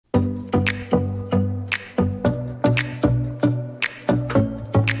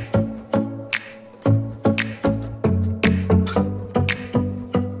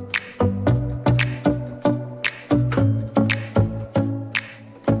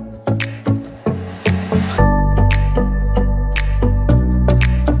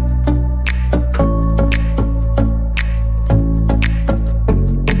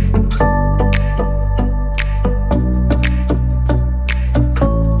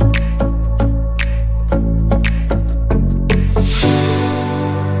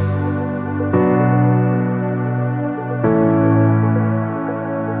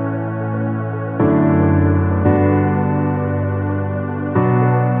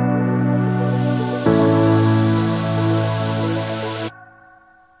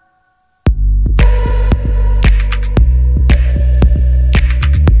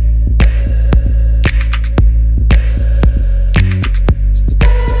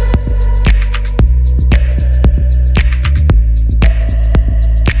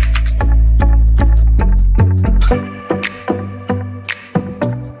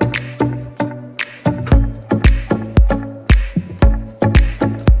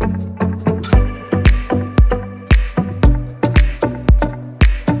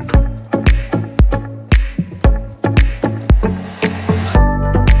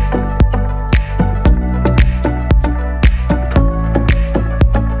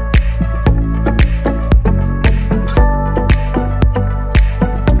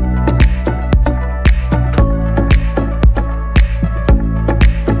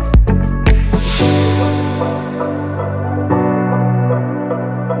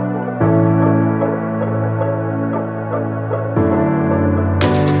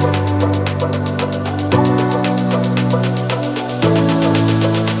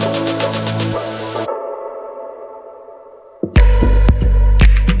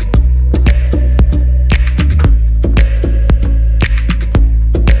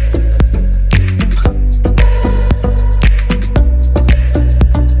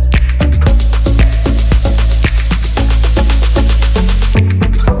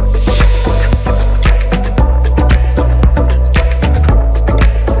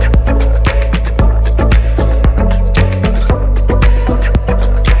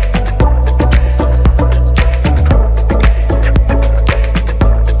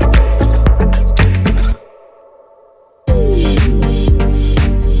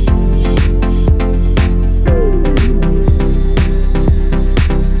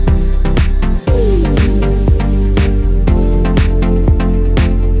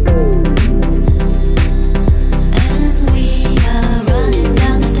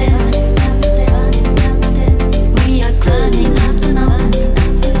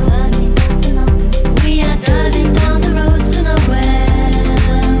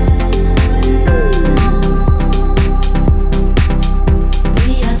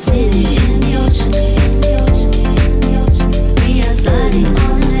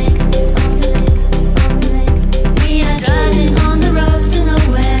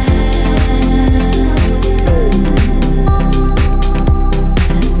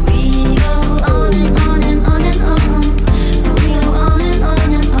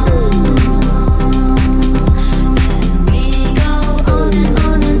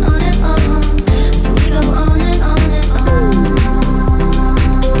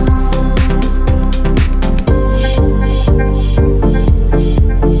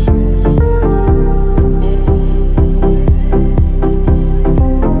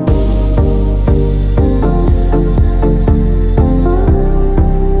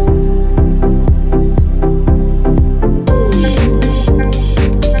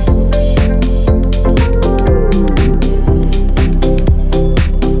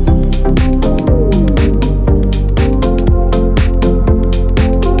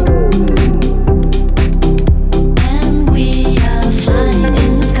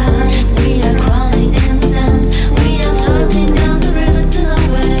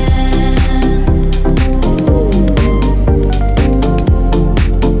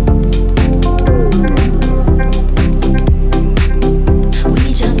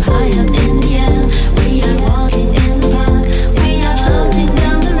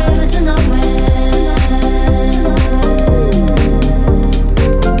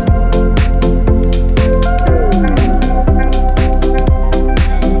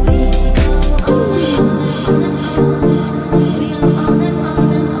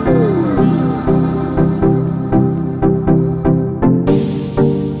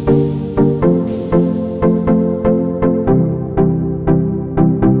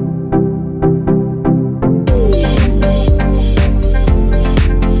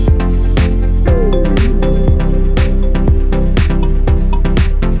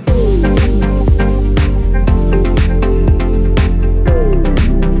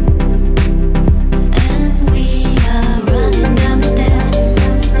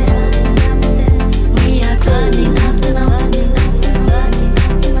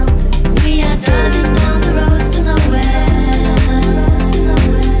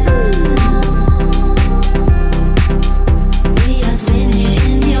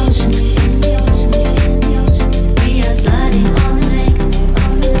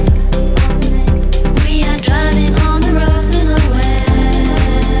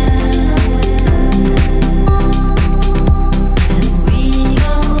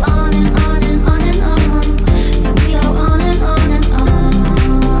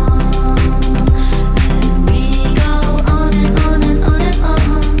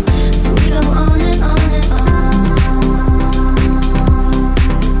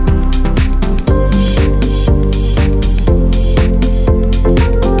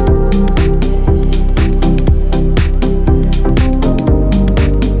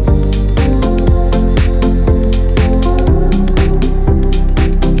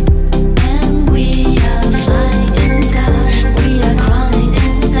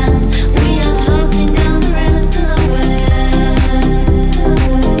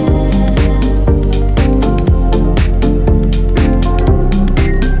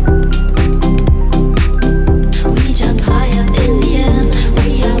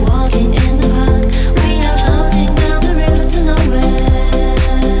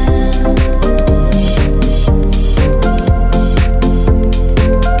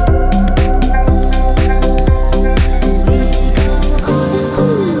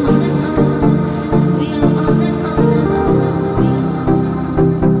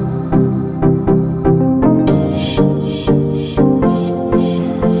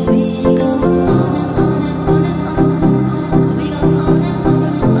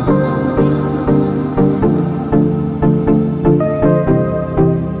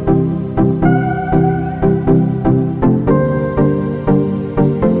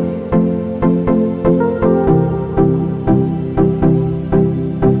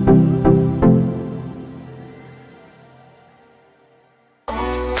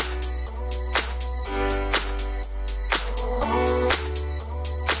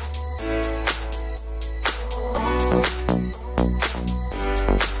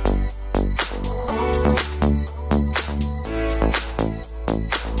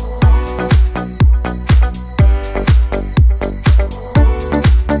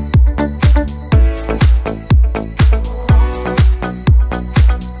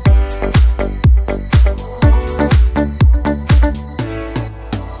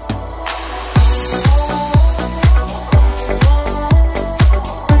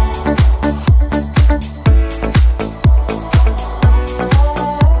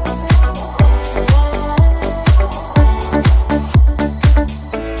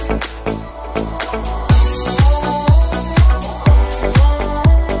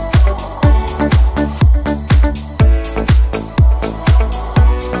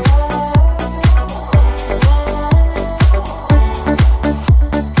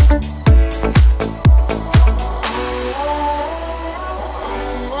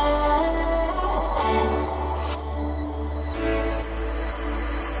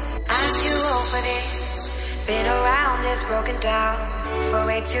broken down for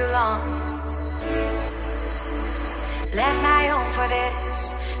way too long. Left my home for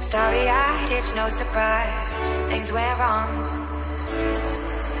this, starry-eyed, it's no surprise things went wrong.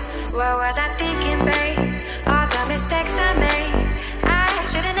 What was I thinking, babe? All the mistakes I made, I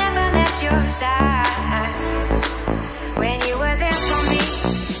should've never left your side. When you were there for me,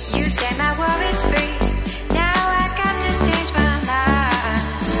 you set my worries free. Now I got to change my mind.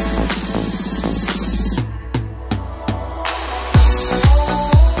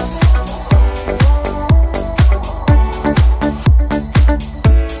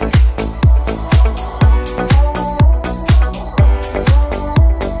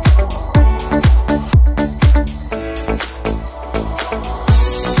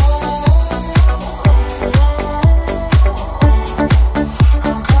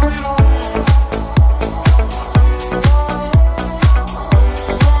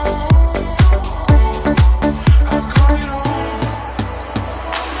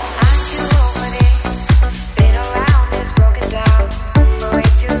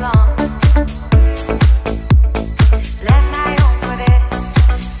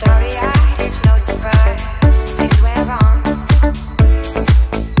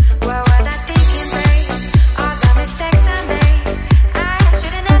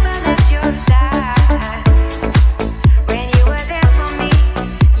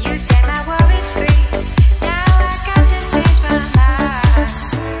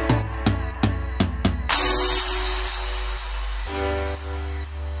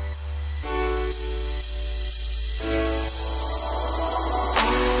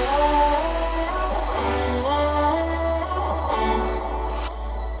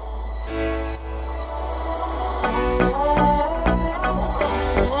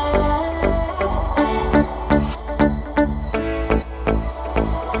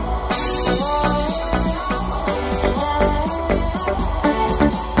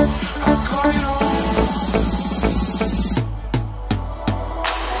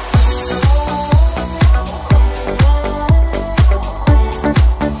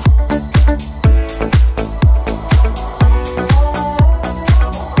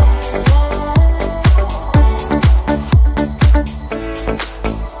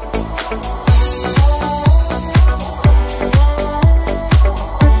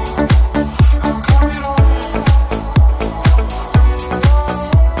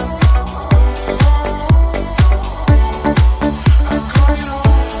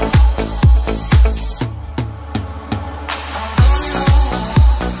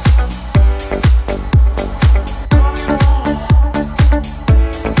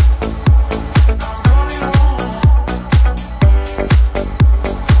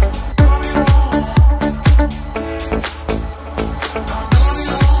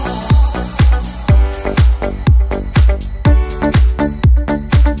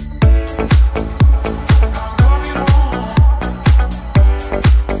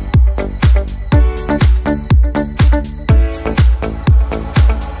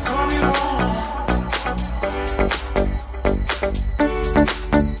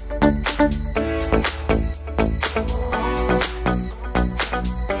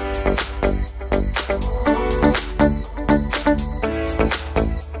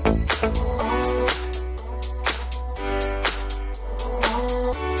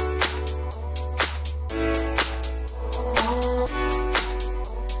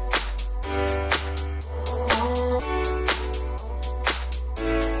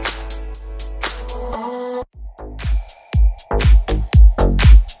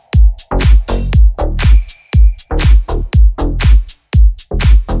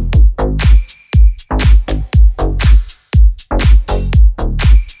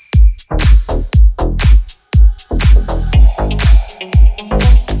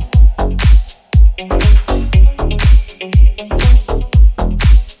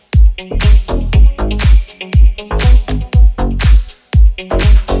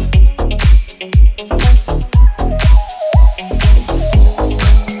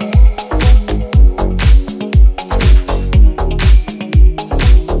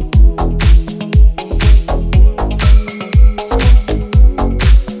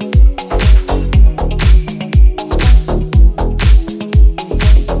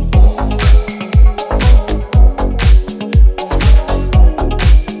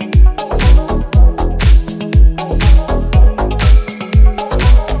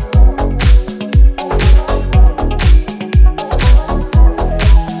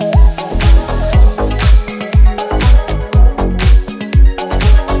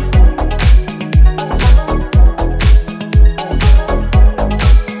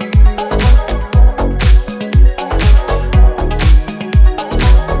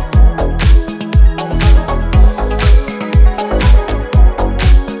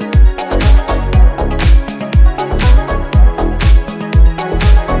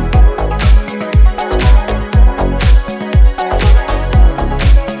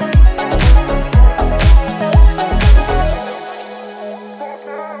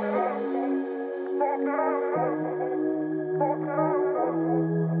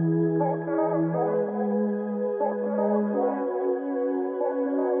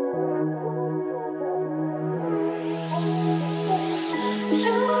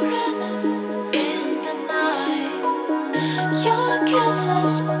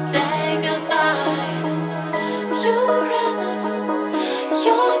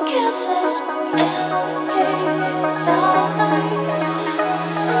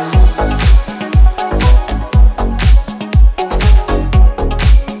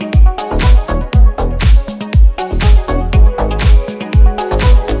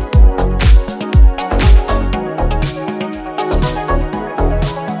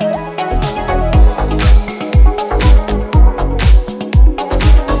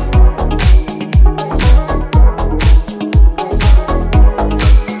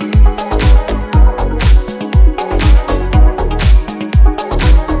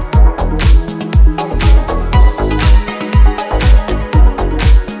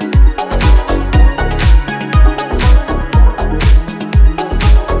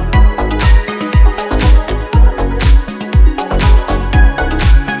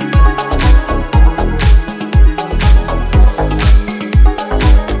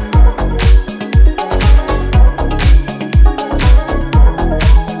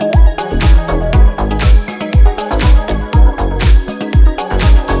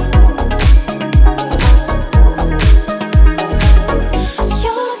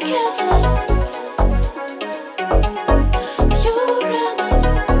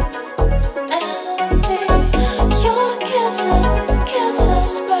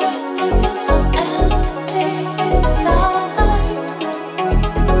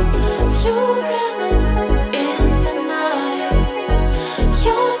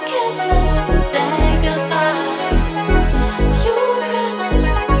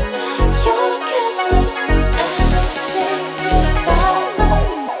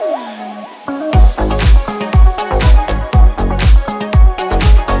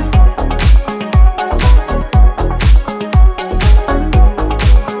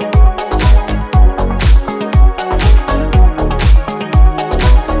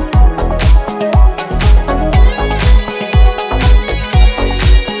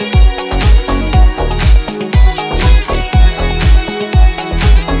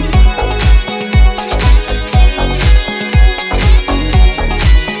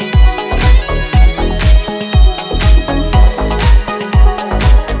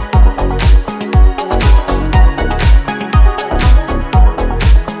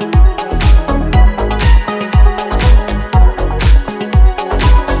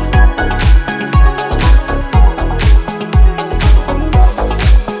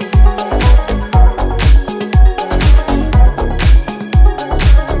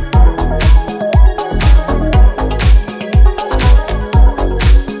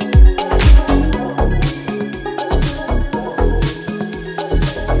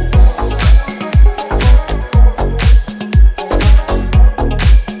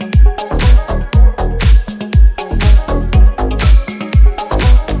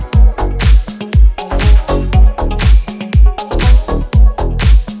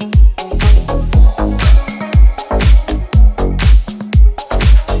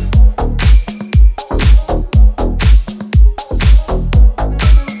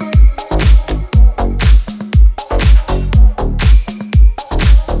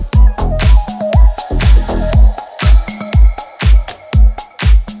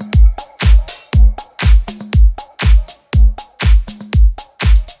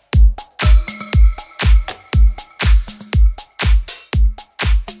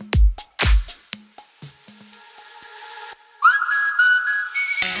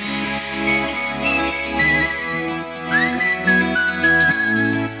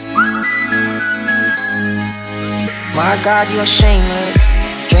 My God, you're shameless.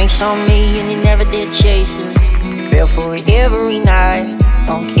 Drinks on me and you never did chase it. Feel for it every night.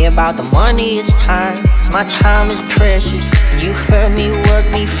 Don't care about the money, it's time. 'Cause my time is precious. And you hurt me, work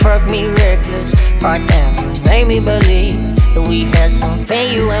me, fuck me reckless. But damn, you made me believe that we had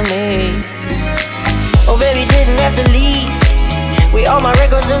something, you and me. Oh baby, didn't have to leave. We all my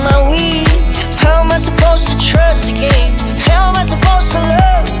records and my weed. How am I supposed to trust again? How am I supposed to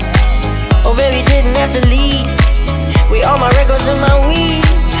love? Oh baby, didn't have to leave. We all my records and my weed.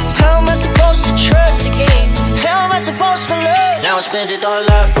 How am I supposed to trust again? How am I supposed to love? Now I spent it all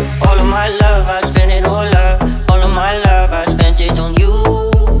up, all of my love. I spent it all up, all of my love. I spent it on you,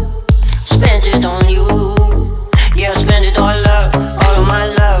 spent it on you. Yeah, I spent it all up, all of my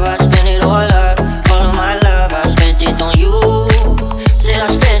love. I spent it all up, all of my love. I spent it on you, said I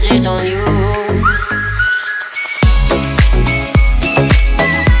spent it on you.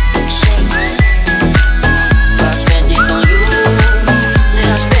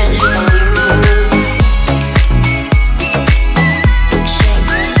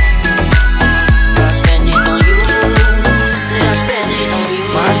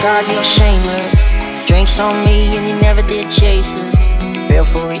 God, you're shameless. Drinks on me and you never did chase it. Fell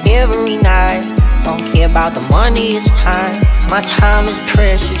for it every night. Don't care about the money, it's time. My time is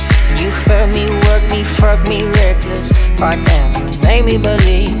precious. You hurt me, work me, fuck me reckless. Goddamn, you made me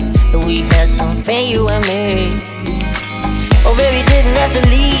believe that we had something, you and me. Oh baby, didn't have to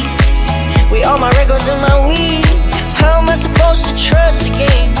leave with all my records and my weed. How am I supposed to trust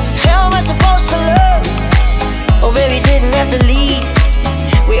again? How am I supposed to love? Oh baby, didn't have to leave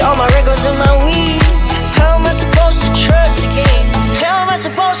with all my records and my weed. How am I supposed to trust again? How am I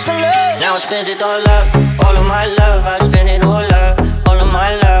supposed to love? Now I spent it all up, all of my love. I spent it all up, all of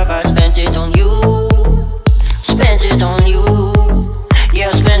my love. I spent it on you, spent it on you. Yeah,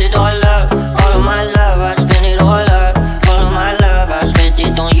 I spent it all up, all of my love. I spent it all up, all of my love. I spent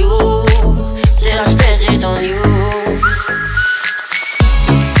it on you, said I spent it on you.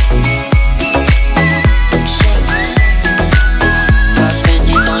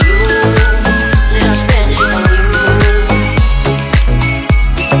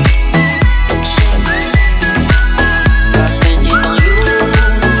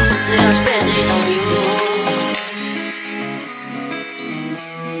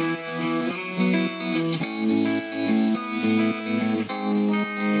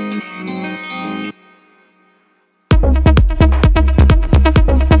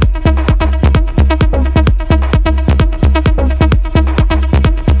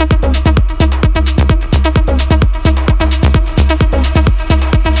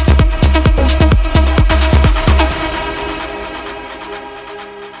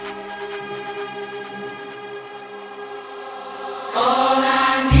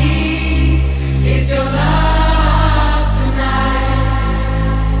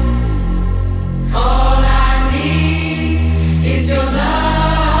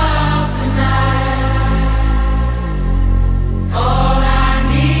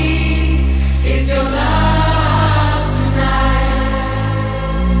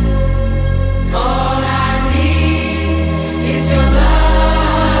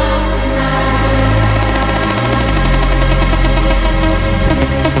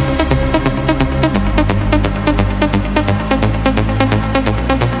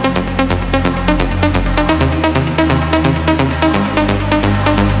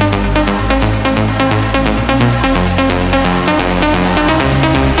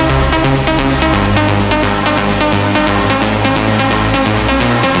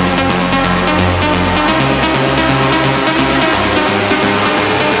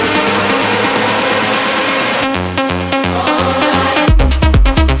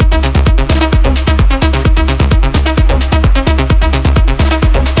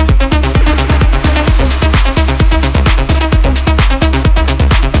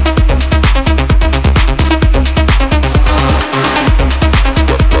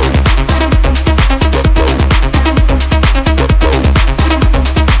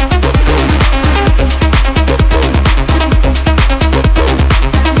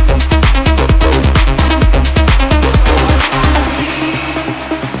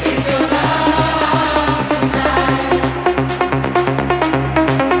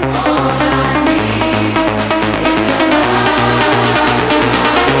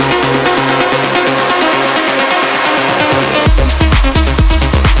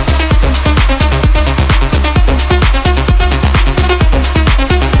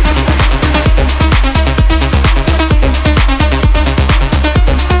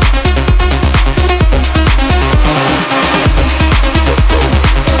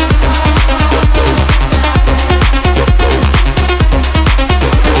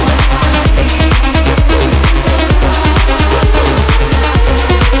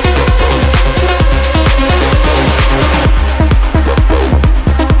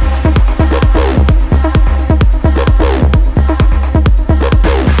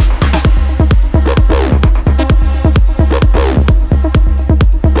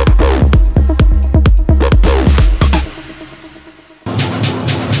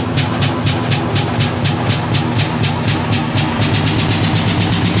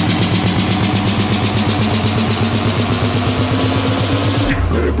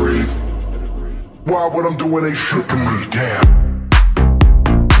 Why what I'm doing ain't shit to me, damn.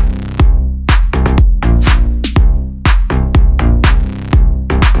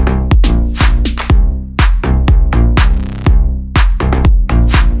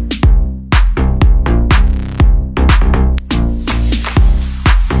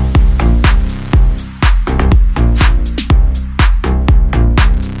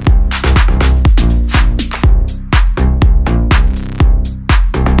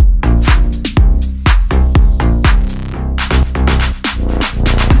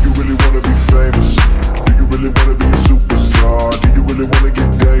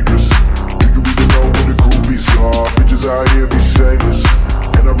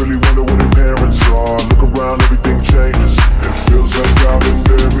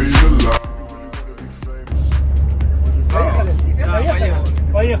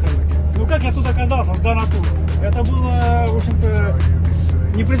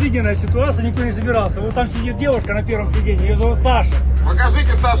 непредвиденная ситуация, никто не собирался. Вот там сидит девушка на первом сиденье, ее зовут Саша.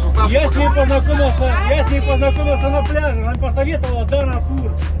 Покажите Сашу, Я с ней познакомился на пляже, она посоветовала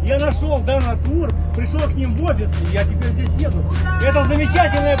Дана-тур. Я нашел Дана-тур, пришел к ним в офис, и я теперь здесь еду. Это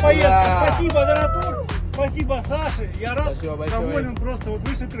замечательная поездка. Спасибо, Дана-тур, спасибо, Саше. Я рад, доволен просто вот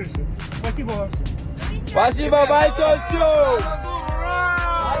выше крыши. Спасибо вам всем. Спасибо большое!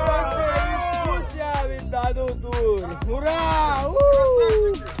 Ура!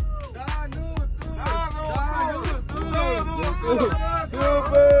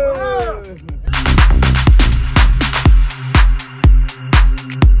 Супер!